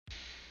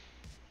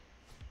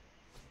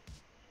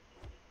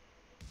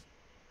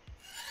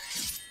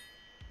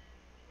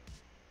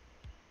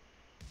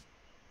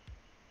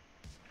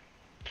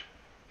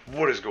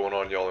What is going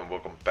on, y'all, and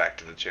welcome back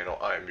to the channel.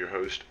 I am your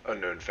host,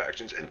 Unknown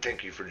Factions, and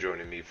thank you for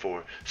joining me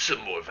for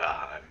some more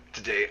Valheim.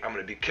 Today, I'm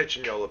going to be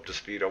catching y'all up to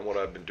speed on what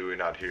I've been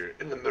doing out here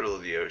in the middle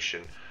of the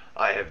ocean.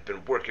 I have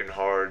been working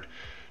hard,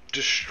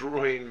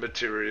 destroying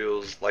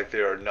materials like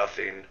they are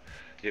nothing.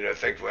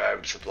 Thankfully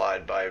I'm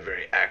supplied by a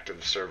very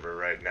active server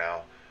right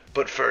now.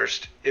 But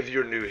first, if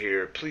you're new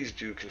here, please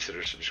do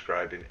consider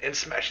subscribing and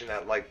smashing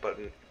that like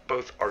button.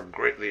 Both are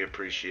greatly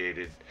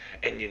appreciated,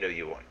 and you know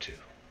you want to.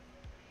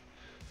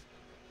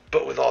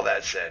 But with all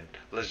that said,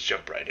 let's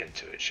jump right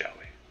into it, shall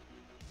we?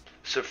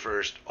 So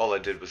first, all I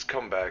did was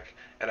come back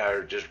and I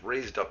just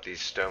raised up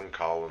these stone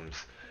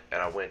columns,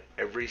 and I went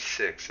every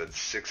that's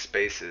 6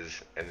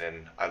 spaces, and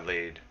then I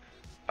laid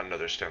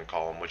another stone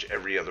column, which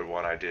every other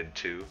one I did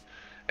too.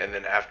 And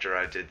then after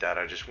I did that,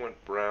 I just went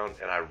around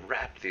and I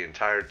wrapped the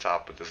entire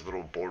top with this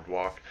little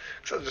boardwalk,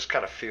 because I was just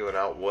kind of feeling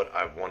out what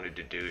I wanted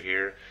to do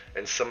here.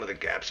 And some of the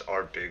gaps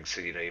are big,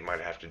 so you might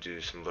have to do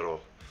some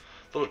little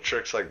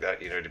tricks like that,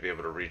 to be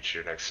able to reach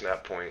your next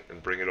snap point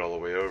and bring it all the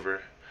way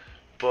over.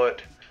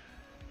 But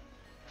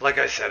like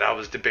I said, I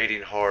was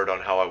debating hard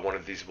on how I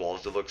wanted these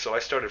walls to look, so I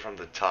started from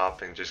the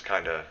top and just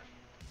kind of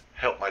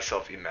helped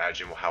myself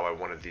imagine how I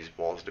wanted these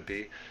walls to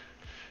be.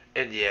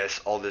 And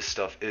yes, all this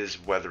stuff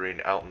is weathering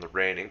out in the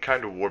rain and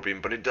kind of warping,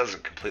 but it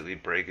doesn't completely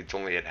break. It's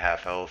only at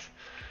half health.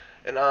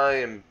 And I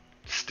am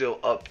still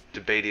up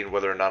debating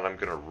whether or not I'm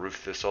going to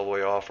roof this all the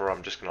way off, or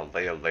I'm just going to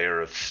lay a layer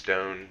of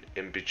stone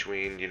in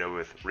between,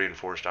 with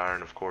reinforced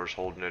iron, of course,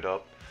 holding it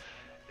up.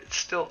 It's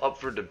still up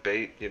for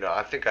debate.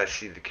 I think I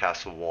see the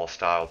castle wall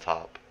style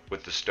top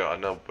with the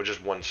stone, no, with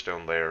just one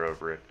stone layer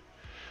over it.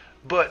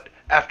 But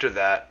after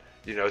that,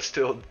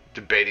 still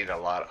debating a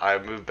lot. I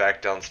moved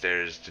back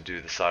downstairs to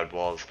do the side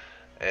walls,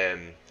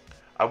 and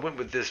I went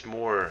with this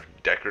more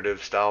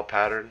decorative style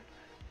pattern,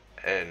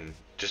 and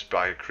just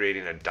by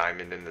creating a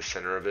diamond in the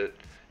center of it,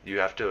 you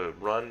have to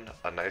run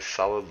a nice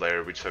solid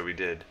layer, which so we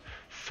did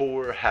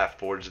 4 half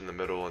boards in the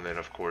middle, and then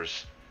of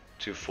course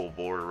 2 full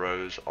board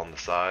rows on the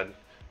side,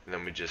 and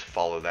then we just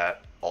follow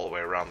that all the way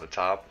around the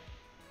top.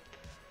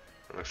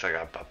 It looks like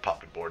I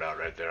popped a board out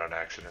right there on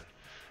accident,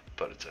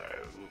 but it's alright.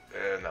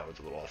 And that was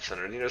a little off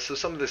center. So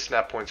some of the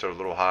snap points are a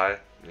little high.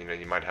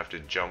 You might have to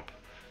jump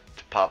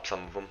to pop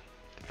some of them,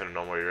 depending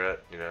on where you're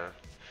at,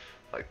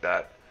 like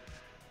that.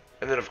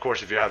 And then of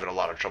course, if you're having a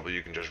lot of trouble,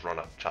 you can just run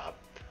up top.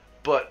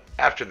 But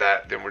after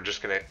that, then we're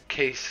just going to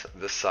case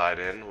the side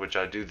in, which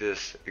I do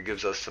this. It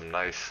gives us some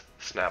nice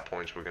snap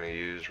points we're going to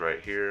use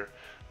right here.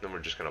 Then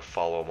we're just going to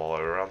follow them all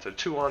the way around. So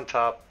 2 on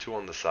top, 2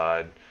 on the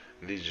side.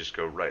 And these just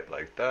go right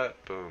like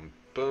that. Boom,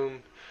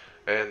 boom.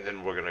 And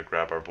then we're going to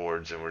grab our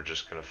boards and we're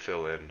just going to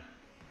fill in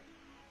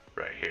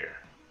right here.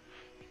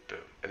 Boom.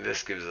 And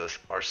this gives us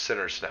our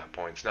center snap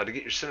points. Now to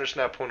get your center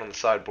snap point on the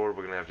sideboard,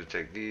 we're going to have to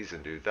take these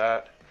and do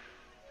that.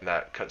 And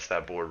that cuts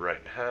that board right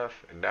in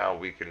half, and now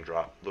we can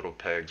drop little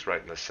pegs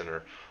right in the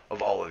center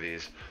of all of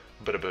these.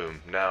 Bada boom.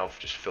 Now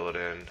just fill it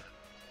in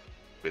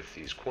with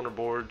these corner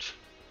boards,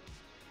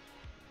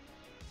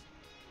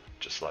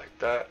 just like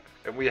that,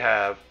 and we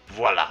have,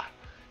 voila,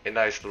 a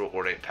nice little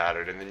ornate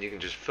pattern. And then you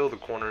can just fill the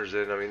corners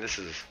in. I mean, this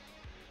is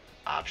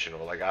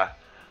optional. Like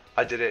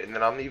I did it, and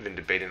then I'm even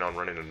debating on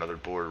running another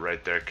board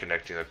right there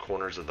connecting the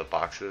corners of the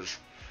boxes.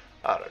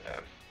 I don't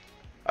know.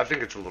 I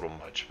think it's a little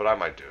much, but I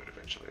might do it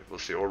eventually. We'll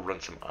see. Or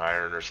run some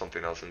iron or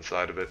something else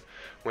inside of it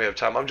when we have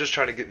time. I'm just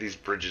trying to get these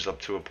bridges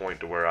up to a point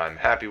to where I'm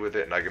happy with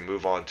it and I can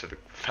move on to the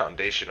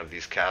foundation of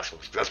these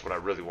castles. That's what I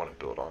really want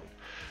to build on.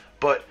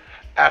 But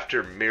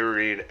after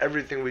mirroring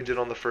everything we did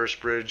on the first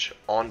bridge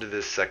onto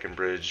this second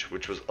bridge,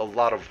 which was a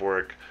lot of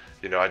work,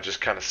 I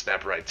just kind of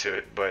snapped right to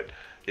it. But,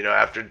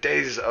 after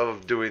days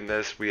of doing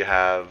this, we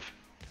have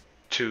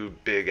 2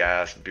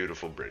 big-ass,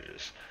 beautiful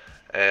bridges.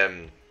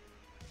 And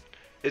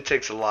it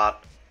takes a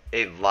lot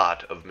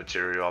of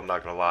material, I'm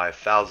not gonna lie.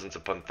 Thousands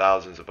upon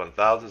thousands upon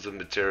thousands of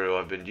material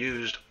have been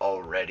used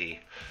already,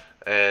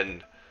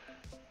 and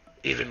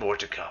even more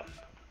to come.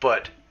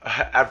 But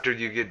after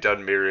you get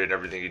done mirroring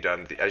everything you've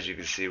done, as you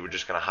can see, we're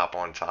just gonna hop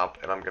on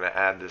top, and I'm gonna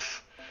add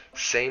this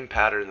same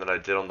pattern that I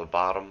did on the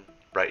bottom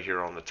right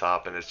here on the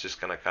top, and it's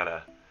just gonna kind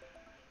of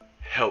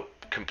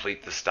help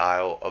complete the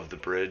style of the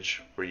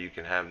bridge, where you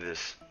can have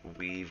this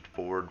weaved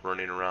board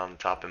running around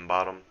top and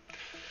bottom.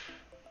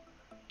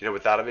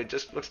 Without it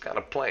just looks kind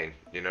of plain,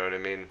 you know what I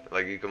mean?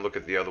 Like, you can look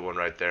at the other one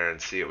right there and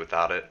see it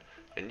without it,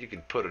 and you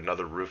could put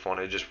another roof on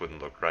it, it just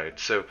wouldn't look right.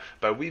 So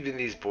by weaving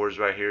these boards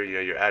right here,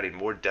 you're adding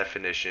more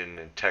definition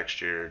and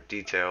texture,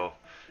 detail.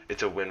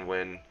 It's a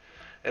win-win.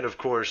 And of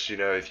course,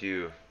 if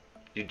you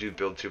do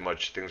build too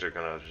much, things are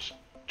gonna just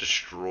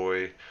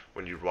destroy.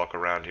 When you walk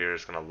around here,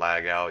 it's gonna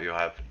lag out. You'll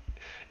have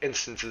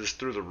instances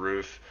through the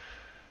roof,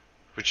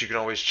 which you can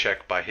always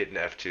check by hitting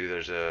F2.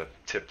 There's a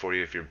tip for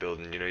you if you're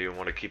building. You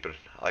want to keep it,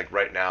 like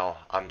right now,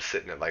 I'm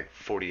sitting at like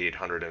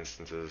 4,800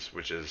 instances,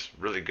 which is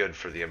really good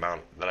for the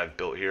amount that I've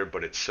built here,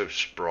 but it's so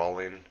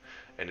sprawling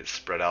and it's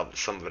spread out that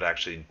some of it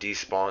actually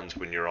despawns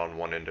when you're on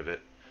one end of it.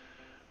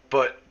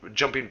 But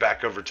jumping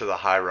back over to the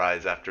high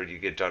rise after you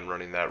get done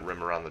running that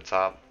rim around the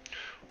top,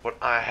 what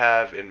I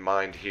have in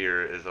mind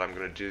here is that I'm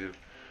going to do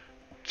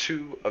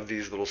two of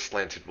these little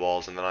slanted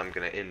walls, and then I'm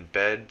going to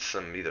embed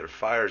some either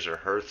fires or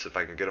hearths if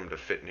I can get them to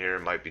fit in here.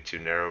 It might be too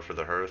narrow for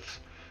the hearths,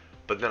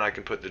 but then I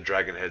can put the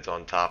dragon heads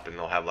on top and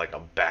they'll have like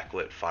a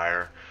backlit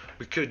fire.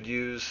 We could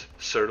use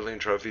Surtling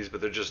trophies,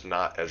 but they're just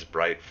not as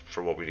bright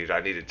for what we need.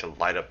 I needed to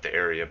light up the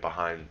area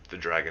behind the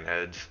dragon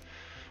heads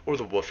or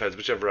the wolf heads,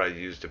 whichever I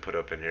use to put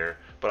up in here.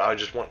 But I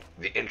just want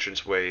the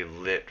entranceway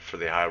lit for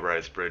the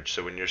high-rise bridge,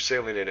 so when you're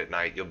sailing in at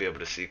night, you'll be able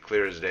to see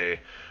clear as day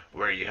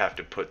where you have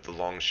to put the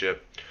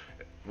longship,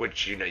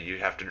 which you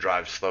have to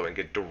drive slow and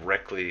get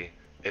directly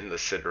in the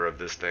center of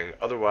this thing.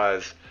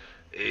 Otherwise,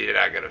 you're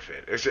not gonna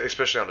fit,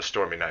 especially on a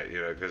stormy night.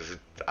 Because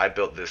I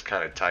built this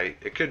kind of tight.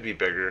 It could be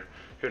bigger.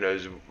 Who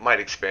knows? Might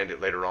expand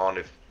it later on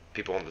if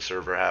people on the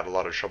server have a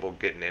lot of trouble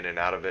getting in and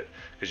out of it,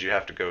 because you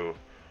have to go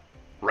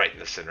right in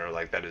the center.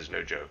 Like, that is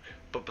no joke.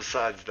 But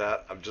besides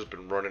that, I've just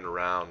been running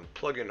around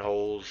plugging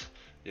holes,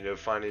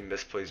 finding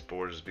misplaced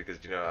boards, because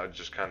I've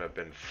just kind of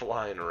been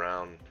flying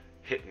around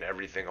hitting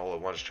everything all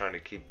at once, trying to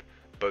keep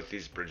both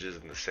these bridges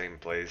in the same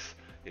place,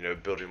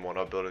 building one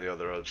up, building the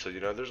other up. So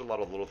there's a lot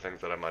of little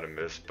things that I might have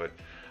missed, but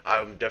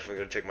I'm definitely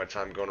going to take my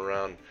time going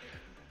around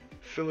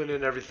filling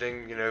in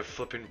everything,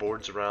 flipping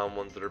boards around,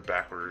 ones that are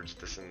backwards,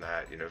 this and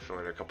that,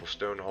 filling a couple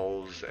stone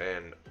holes.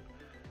 And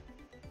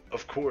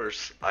of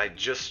course, I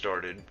just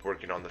started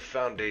working on the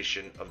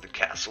foundation of the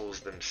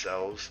castles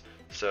themselves.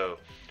 So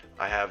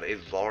I have a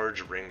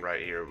large ring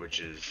right here,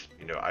 which is,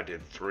 I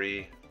did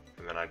 3,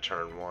 and then I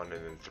turned 1,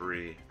 and then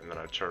 3, and then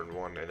I turned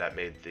 1, and that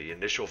made the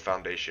initial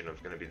foundation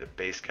of going to be the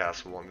base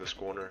castle on this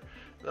corner.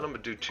 And then I'm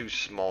going to do 2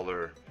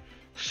 smaller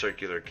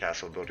circular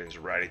castle buildings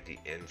right at the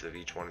ends of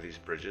each one of these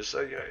bridges.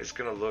 So it's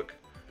going to look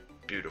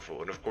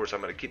beautiful. And of course,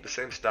 I'm going to keep the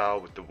same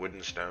style with the wood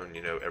and stone,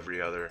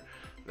 every other.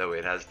 That way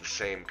it has the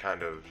same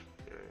kind of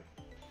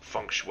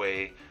feng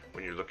shui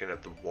when you're looking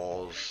at the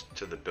walls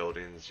to the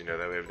buildings, that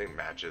way everything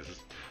matches.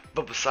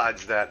 But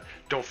besides that,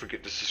 don't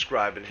forget to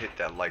subscribe and hit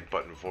that like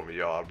button for me,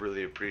 y'all. I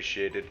really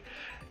appreciate it.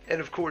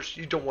 And of course,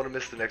 you don't want to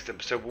miss the next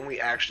episode when we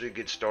actually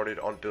get started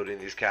on building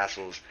these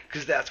castles,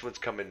 because that's what's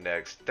coming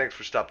next. Thanks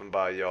for stopping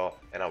by, y'all,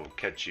 and I will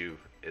catch you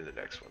in the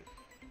next one.